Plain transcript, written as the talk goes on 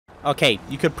Okay,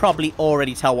 you could probably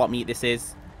already tell what meat this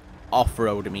is.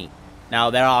 Off-road meat. Now,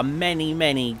 there are many,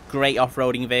 many great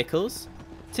off-roading vehicles.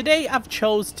 Today, I've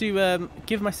chose to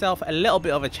give myself a little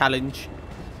bit of a challenge.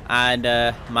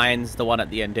 And mine's the one at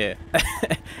the end here.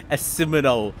 A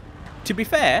Seminole. To be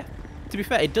fair,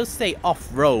 it does say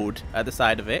off-road at the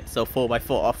side of it. So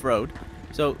 4x4 off-road.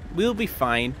 So we'll be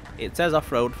fine. It says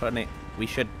off-road on it. We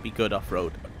should be good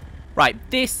off-road. Right,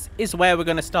 this is where we're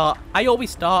going to start. I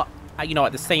always start, you know,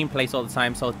 at the same place all the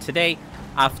time. So today,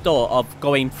 I've thought of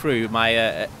going through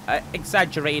my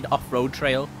exaggerated off-road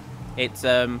trail. It's,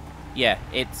 yeah,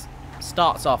 it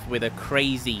starts off with a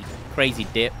crazy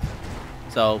dip.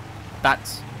 So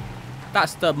that's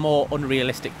the more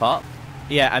unrealistic part.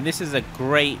 Yeah, and this is a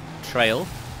great trail.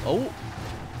 Oh,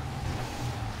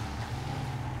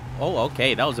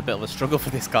 okay, that was a bit of a struggle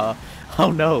for this car.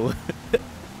 Oh no.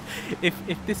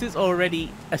 if this is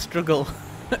already a struggle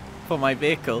for my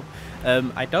vehicle,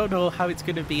 I don't know how it's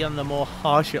going to be on the more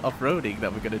harsher off-roading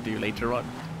that we're going to do later on.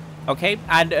 Okay,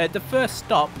 and the first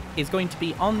stop is going to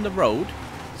be on the road.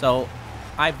 So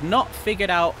I've not figured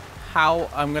out how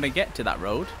I'm going to get to that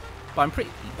road, but I'm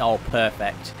pretty... Oh,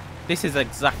 perfect. This is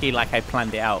exactly like I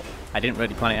planned it out. I didn't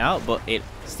really plan it out, but it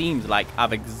seems like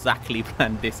I've exactly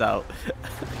planned this out.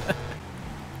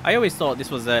 I always thought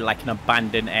this was like an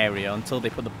abandoned area until they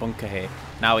put the bunker here.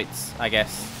 Now it's, I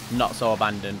guess, not so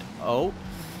abandoned. Oh,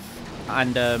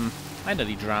 and I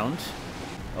nearly drowned.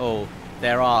 Oh,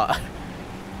 there are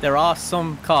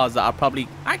some cars that are probably...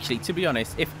 Actually, to be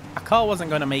honest, if a car wasn't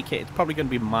going to make it, it's probably going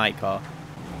to be my car.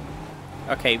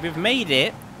 Okay, we've made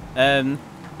it.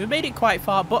 We've made it quite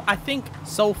far, but I think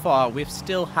so far we've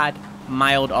still had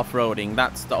mild off-roading.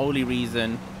 That's the only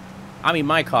reason. I mean,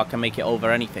 my car can make it over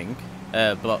anything,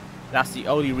 but that's the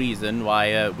only reason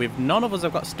why none of us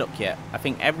have got stuck yet. I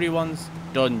think everyone's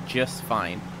done just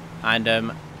fine. And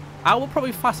I will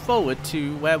probably fast forward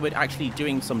to where we're actually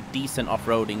doing some decent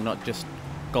off-roading, not just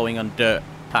going on dirt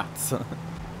paths.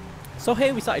 So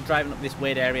here we started driving up this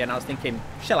weird area, and I was thinking,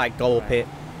 shall I go up it?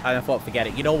 And I thought, forget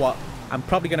it. You know what? I'm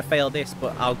probably going to fail this,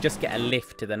 but I'll just get a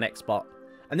lift to the next spot.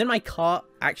 And then my car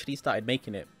actually started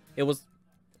making it. It was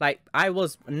like, I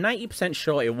was 90%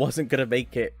 sure it wasn't going to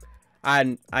make it.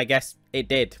 And I guess it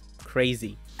did.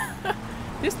 Crazy.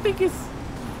 This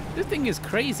thing is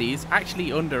crazy. It's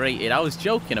actually underrated. I was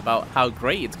joking about how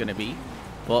great it's going to be,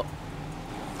 but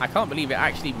I can't believe it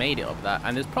actually made it up that.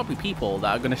 And there's probably people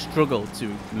that are going to struggle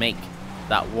to make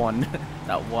that one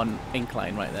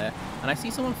incline right there. And I see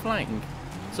someone flying.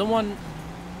 Someone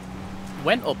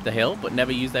went up the hill but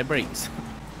never used their brakes.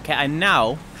 Okay, I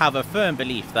now have a firm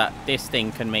belief that this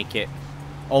thing can make it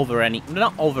over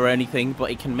not over anything, but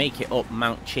it can make it up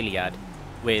Mount Chiliad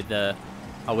with I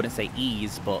wouldn't say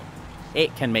ease, but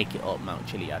it can make it up Mount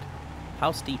Chiliad.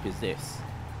 How steep is this?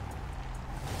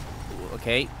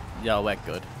 Okay, yeah, we're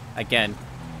good. Again,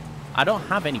 I don't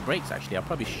have any brakes actually. I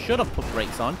probably should have put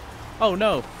brakes on. Oh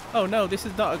no, this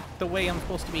is not the way I'm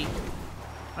supposed to be.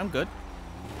 I'm good.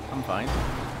 I'm fine.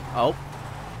 Oh,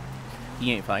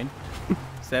 he ain't fine.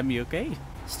 Sam, you okay?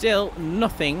 Still,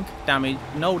 nothing damage,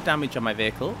 no damage on my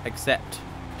vehicle, except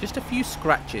just a few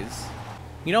scratches.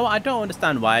 You know what? I don't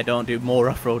understand why I don't do more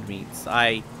off-road meets.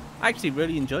 I actually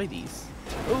really enjoy these.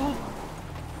 Ooh.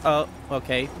 Oh,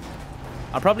 okay.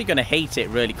 I'm probably going to hate it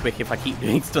really quick if I keep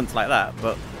doing stunts like that,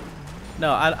 but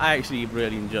no, I actually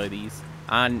really enjoy these.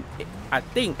 And I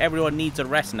think everyone needs a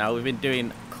rest now. We've been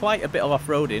doing quite a bit of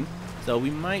off-roading, so we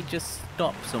might just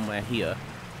stop somewhere here.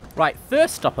 Right,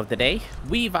 first stop of the day.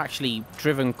 We've actually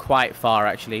driven quite far,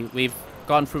 actually. We've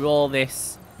gone through all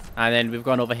this, and then we've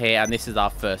gone over here, and this is our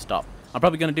first stop. I'm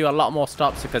probably going to do a lot more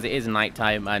stops because it is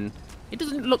nighttime, and it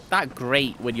doesn't look that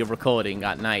great when you're recording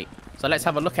at night. So let's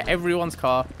have a look at everyone's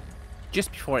car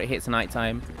just before it hits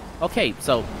nighttime. Okay,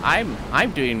 so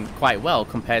I'm doing quite well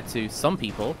compared to some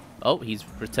people. Oh, he's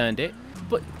returned it.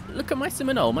 But look at my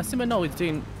Seminole. My Seminole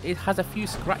is it has a few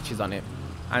scratches on it.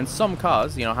 And some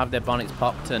cars, you know, have their bonnets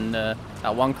popped, and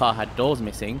that one car had doors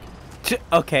missing.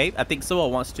 Okay, I think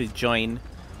someone wants to join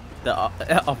the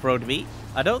off-road meet.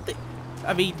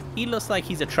 I mean, he looks like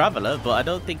he's a traveler, but I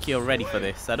don't think you're ready for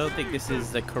this. I don't think this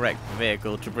is the correct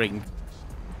vehicle to bring.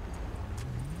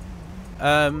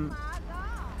 I'm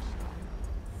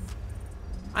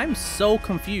so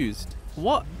confused.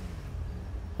 What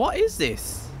is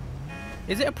this?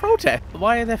 Is it a protest?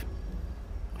 Why are there...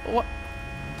 What?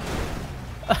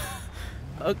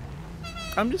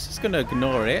 I'm just gonna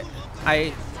ignore it.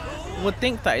 I would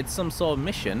think that it's some sort of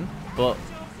mission, but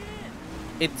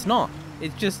it's not.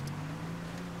 It's just...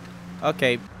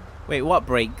 Okay. Wait, what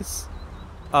brakes?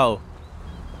 Oh.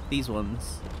 These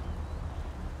ones.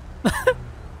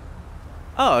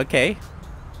 Oh, okay.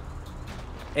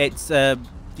 It's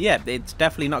yeah, it's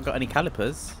definitely not got any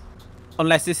calipers.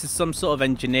 Unless this is some sort of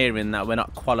engineering that we're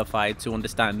not qualified to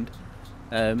understand.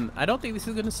 I don't think this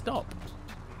is going to stop.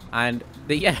 And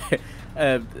yeah,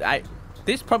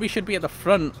 this probably should be at the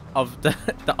front of the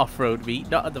off-road meet,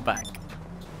 not at the back.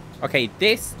 Okay,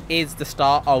 this is the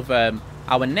start of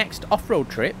our next off-road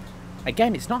trip.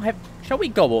 Again, it's not heavy. Shall we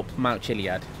go up Mount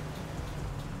Chiliad?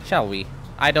 Shall we?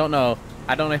 I don't know.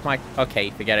 I don't know if my...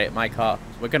 Okay, forget it. My car.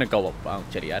 We're going to go up Mount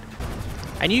Chiliad.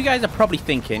 And you guys are probably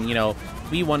thinking, you know,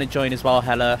 we want to join as well,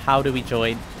 Hella. How do we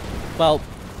join? Well,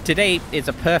 today is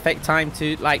a perfect time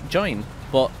to, like, join.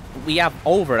 But we have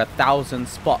over 1,000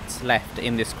 spots left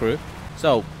in this crew.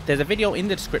 So, there's a video in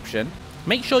the description.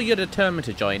 Make sure you're determined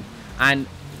to join. And,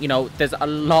 you know, there's a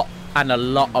lot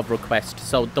of requests.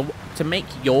 So, to make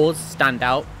yours stand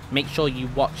out, make sure you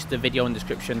watch the video in the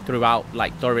description throughout,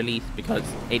 like, thoroughly, because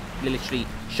it literally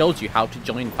shows you how to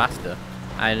join faster.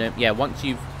 And yeah, once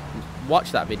you've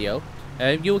watched that video,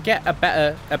 you'll get a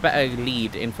better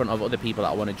lead in front of other people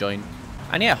that want to join.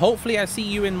 And yeah, hopefully I see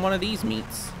you in one of these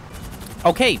meets.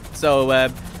 Okay, so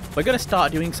we're gonna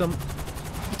start doing some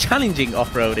challenging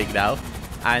off-roading now,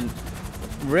 and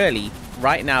really,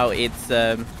 right now it's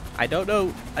I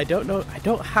don't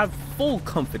have full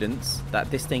confidence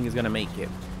that this thing is gonna make it.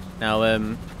 Now,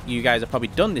 you guys have probably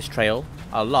done this trail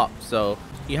a lot, so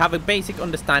you have a basic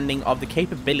understanding of the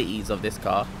capabilities of this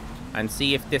car, and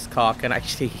see if this car can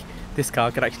actually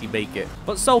make it.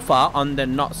 But so far, on the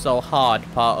not so hard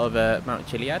part of Mount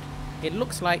Chiliad, it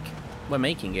looks like we're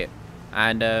making it.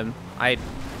 And I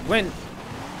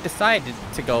decided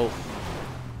to go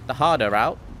the harder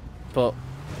route, but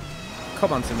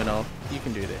come on, Simino, you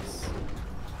can do this.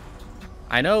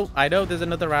 I know there's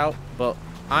another route, but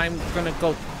I'm gonna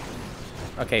go.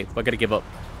 Okay, we're gonna give up.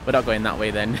 We're not going that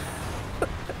way then.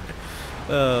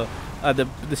 The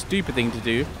stupid thing to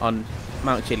do on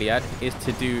Mount Chiliad is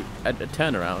to do a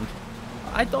turnaround.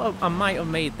 I thought I might have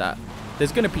made that.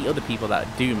 There's gonna be other people that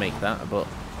do make that, but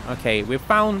okay, we've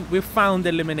found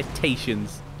the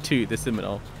limitations to the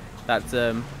Seminole. That's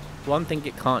one thing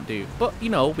it can't do. But you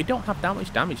know, we don't have that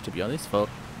much damage, to be honest, for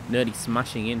nearly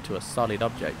smashing into a solid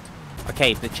object.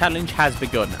 Okay, the challenge has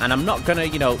begun, and I'm not gonna,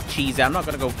 you know, cheese it. I'm not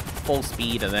gonna go full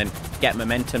speed and then get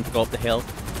momentum to go up the hill.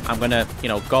 I'm gonna, you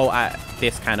know, go at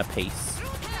this kind of pace.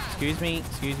 Excuse me.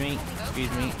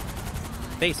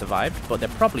 They survived, but they're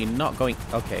probably not going.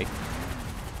 Okay,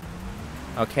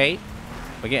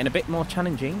 we're getting a bit more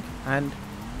challenging, and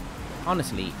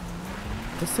honestly,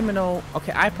 the Seminole.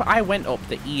 Okay, I went up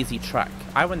the easy track.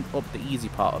 I went up the easy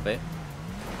part of it,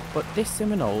 but this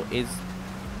Seminole is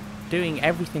doing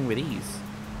everything with ease.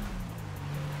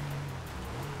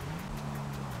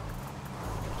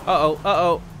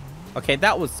 Uh-oh. Okay,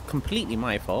 that was completely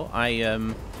my fault.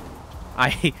 I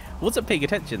wasn't paying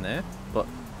attention there, but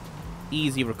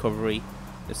easy recovery.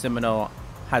 The Seminole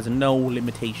has no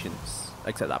limitations,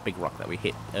 except that big rock that we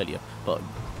hit earlier. But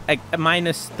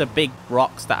minus the big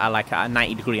rocks that are like at a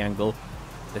 90-degree angle,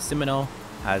 the Seminole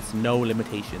has no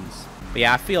limitations. But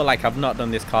yeah, I feel like I've not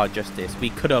done this car justice. We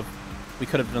could have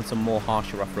done some more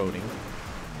harsher off-roading.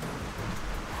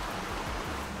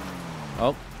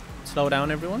 Oh, slow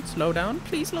down, everyone. Slow down.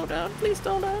 Please slow down. Please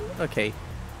slow down. Okay.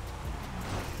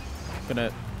 I'm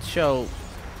gonna show.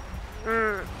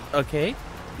 Okay.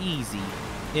 Easy.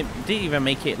 It didn't even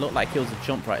make it look like it was a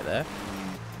jump right there.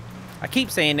 I keep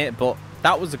saying it, but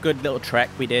that was a good little trek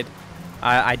we did.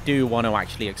 I do want to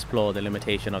actually explore the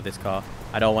limitation of this car.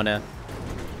 I don't want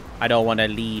to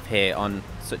leave here on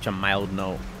such a mild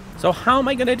note. So how am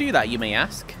I going to do that, you may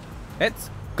ask? Let's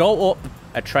go up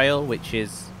a trail, which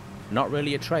is not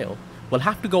really a trail. We'll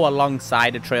have to go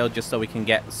alongside a trail just so we can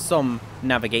get some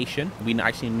navigation. We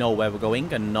actually know where we're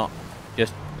going and not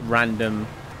just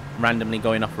randomly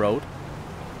going off-road.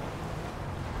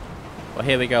 Well,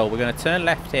 here we go. We're going to turn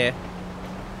left here.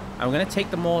 And we're going to take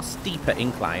the more steeper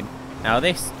incline. Now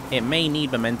this, it may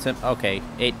need momentum. Okay,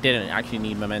 it didn't actually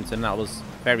need momentum. That was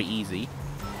very easy.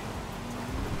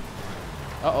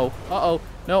 Uh-oh.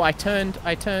 No, I turned.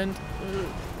 I can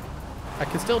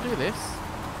still do this.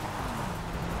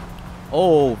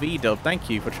 Oh, V-Dub, thank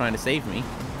you for trying to save me.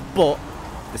 But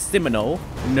the Seminole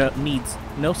needs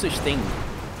no such thing.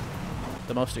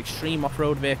 The most extreme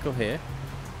off-road vehicle here.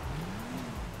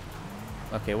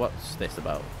 Okay, what's this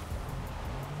about?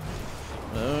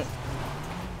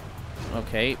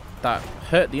 Okay, that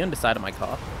hurt the underside of my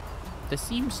car. There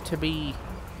seems to be...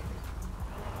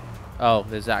 Oh,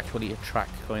 there's actually a track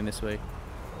going this way.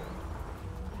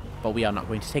 But we are not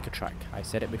going to take a track. I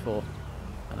said it before,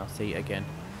 and I'll say it again.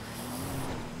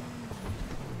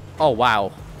 Oh,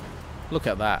 wow. Look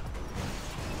at that.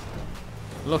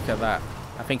 Look at that.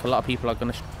 I think a lot of people are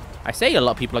gonna. I say a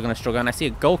lot of people are gonna struggle, and I see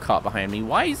a go-kart behind me.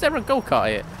 Why is there a go-kart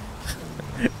here?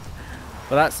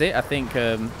 Well, that's it. I think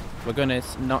we're gonna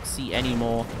not see any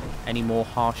more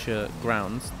harsher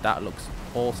grounds. That looks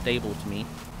all stable to me.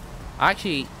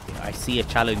 Actually, I see a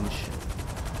challenge.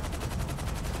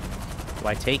 Do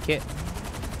I take it?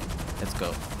 Let's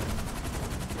go.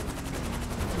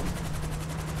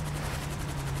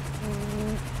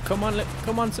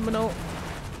 Come on, Seminole.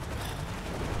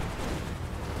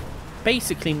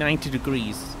 Basically 90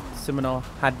 degrees. Seminole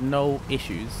had no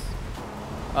issues.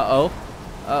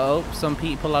 Some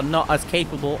people are not as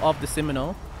capable of the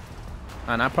Seminole.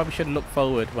 And I probably should look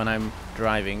forward when I'm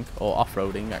driving or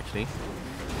off-roading, actually.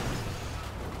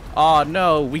 Oh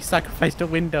no, we sacrificed a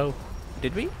window.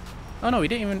 Did we? Oh no, we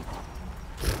didn't even...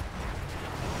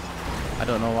 I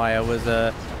don't know why I was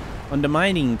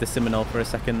undermining the Seminole for a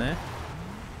second there.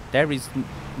 There is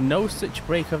no such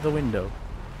break of the window.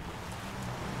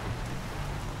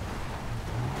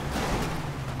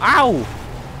 Ow!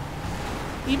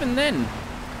 Even then.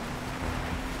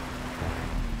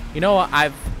 You know what?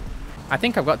 I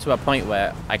think I've got to a point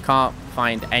where I can't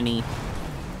find any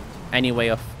way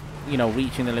of, you know,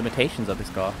 reaching the limitations of this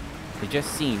car. It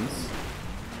just seems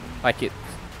like it's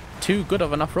too good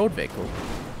of an off-road vehicle.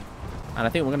 And I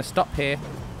think we're going to stop here.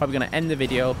 Probably going to end the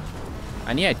video.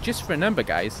 And yeah, just remember,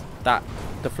 guys, that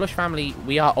the Flush family,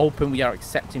 we are open. We are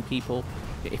accepting people.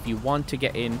 If you want to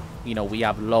get in, you know, we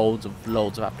have loads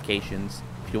of applications.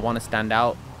 If you want to stand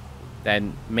out,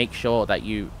 then make sure that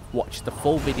you watch the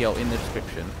full video in the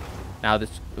description. Now,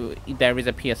 there is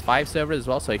a PS5 server as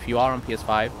well. So if you are on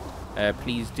PS5,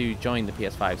 please do join the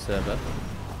PS5 server.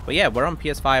 But yeah, we're on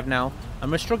PS5 now.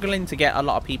 And we're struggling to get a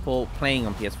lot of people playing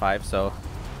on PS5. So,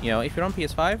 you know, if you're on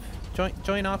PS5,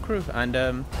 join our crew. And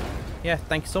yeah,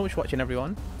 thank you so much for watching,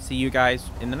 everyone. See you guys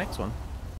in the next one.